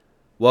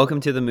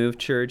Welcome to the Move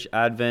Church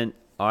Advent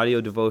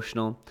audio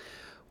devotional.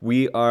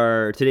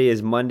 Today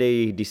is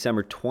Monday,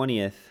 December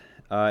 20th,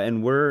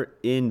 and we're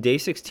in day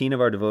 16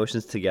 of our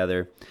devotions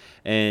together.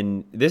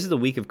 And this is the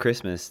week of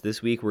Christmas.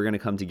 This week we're going to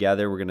come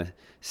together. We're going to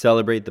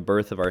celebrate the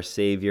birth of our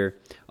Savior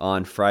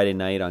on Friday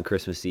night, on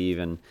Christmas Eve.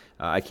 And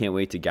I can't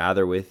wait to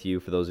gather with you,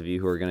 for those of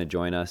you who are going to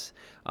join us.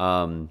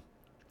 And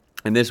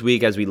this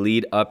week, as we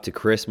lead up to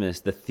Christmas,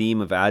 the theme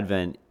of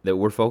Advent that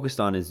we're focused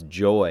on is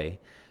joy.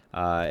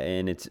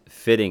 And it's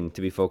fitting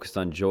to be focused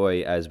on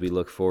joy as we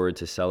look forward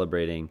to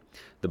celebrating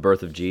the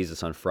birth of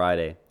Jesus on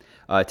Friday.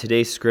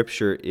 Today's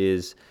scripture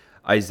is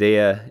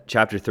Isaiah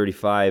chapter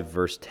 35,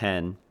 verse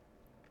 10,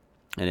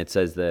 and it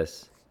says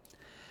this: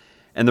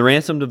 "And the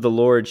ransomed of the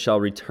Lord shall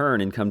return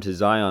and come to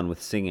Zion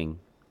with singing.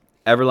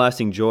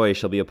 Everlasting joy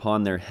shall be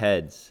upon their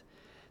heads.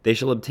 They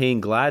shall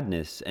obtain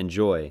gladness and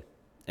joy,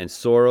 and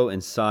sorrow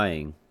and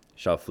sighing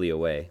shall flee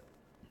away."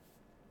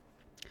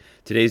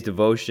 Today's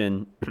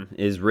devotion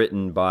is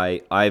written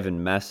by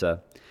Ivan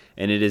Messa,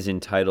 and it is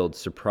entitled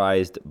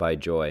Surprised by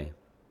Joy.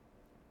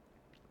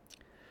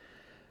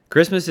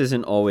 Christmas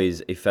isn't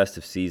always a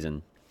festive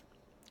season.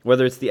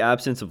 Whether it's the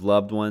absence of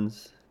loved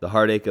ones, the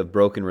heartache of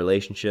broken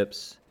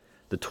relationships,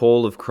 the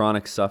toll of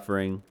chronic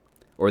suffering,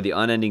 or the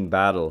unending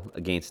battle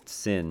against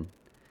sin,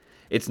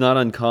 it's not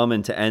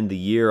uncommon to end the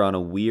year on a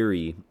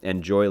weary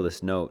and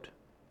joyless note.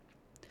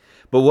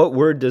 But what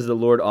word does the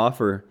Lord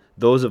offer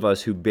those of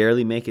us who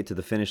barely make it to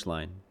the finish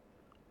line?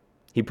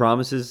 He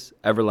promises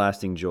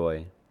everlasting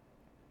joy.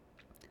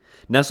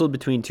 Nestled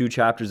between two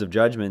chapters of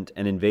judgment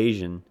and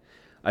invasion,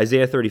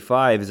 Isaiah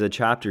 35 is a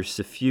chapter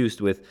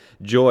suffused with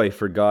joy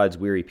for God's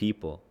weary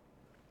people.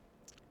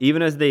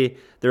 Even as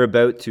they're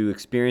about to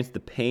experience the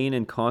pain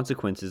and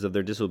consequences of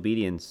their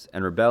disobedience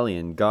and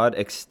rebellion, God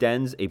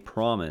extends a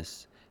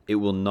promise: it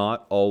will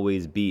not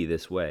always be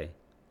this way.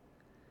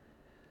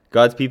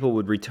 God's people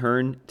would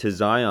return to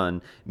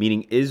Zion,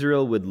 meaning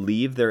Israel would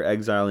leave their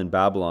exile in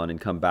Babylon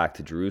and come back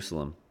to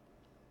Jerusalem.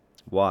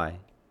 Why?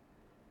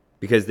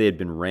 Because they had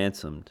been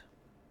ransomed.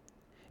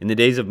 In the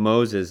days of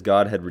Moses,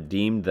 God had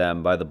redeemed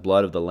them by the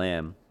blood of the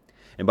Lamb,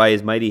 and by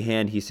his mighty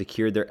hand he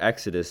secured their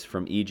exodus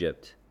from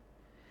Egypt.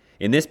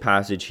 In this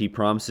passage, he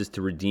promises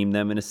to redeem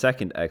them in a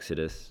second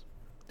exodus.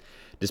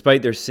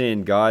 Despite their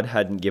sin, God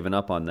hadn't given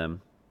up on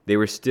them. They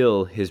were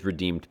still his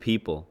redeemed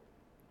people.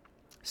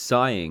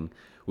 Sighing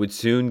would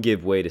soon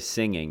give way to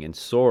singing, and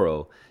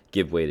sorrow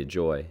give way to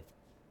joy.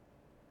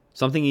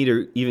 Something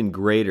even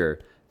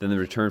greater than the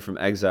return from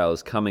exile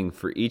is coming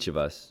for each of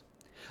us.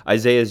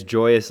 Isaiah's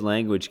joyous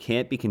language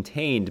can't be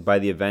contained by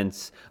the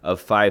events of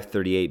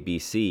 538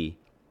 BC.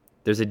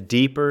 There's a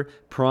deeper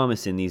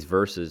promise in these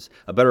verses,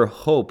 a better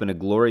hope and a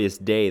glorious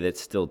day that's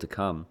still to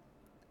come.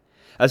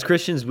 As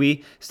Christians,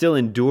 we still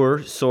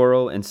endure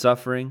sorrow and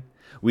suffering.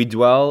 We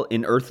dwell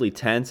in earthly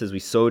tents as we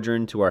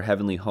sojourn to our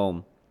heavenly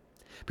home.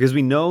 Because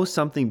we know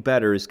something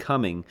better is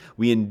coming,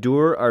 we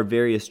endure our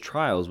various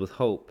trials with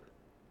hope.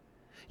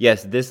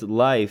 Yes, this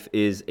life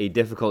is a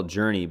difficult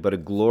journey, but a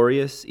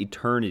glorious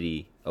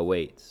eternity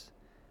awaits.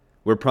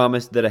 We're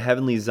promised that a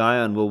heavenly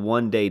Zion will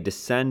one day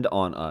descend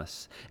on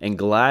us, and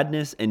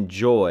gladness and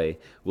joy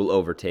will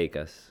overtake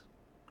us.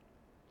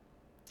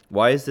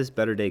 Why is this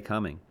better day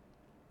coming?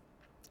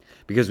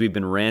 Because we've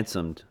been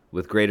ransomed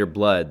with greater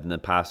blood than the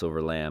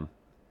Passover lamb.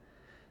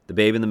 The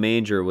babe in the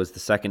manger was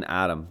the second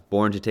Adam,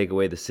 born to take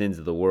away the sins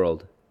of the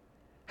world.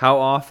 How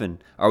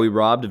often are we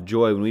robbed of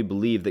joy when we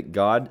believe that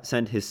God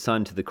sent his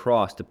Son to the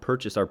cross to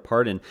purchase our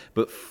pardon,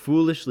 but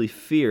foolishly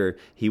fear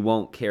he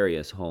won't carry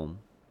us home?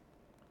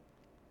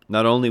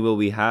 Not only will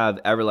we have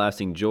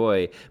everlasting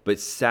joy, but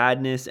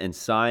sadness and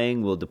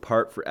sighing will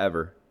depart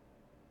forever.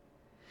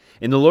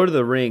 In The Lord of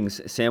the Rings,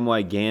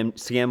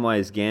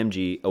 Samwise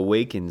Gamgee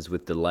awakens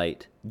with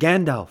delight.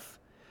 "Gandalf,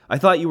 I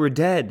thought you were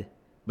dead,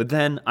 but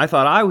then I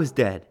thought I was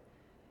dead.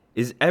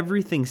 Is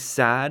everything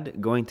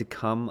sad going to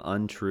come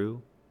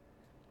untrue?"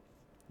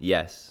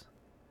 Yes.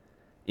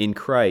 In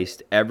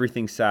Christ,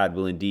 everything sad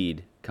will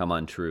indeed come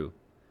untrue.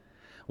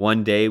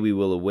 One day we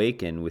will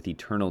awaken with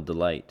eternal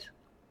delight.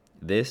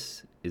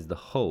 This is the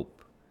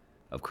hope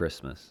of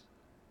Christmas.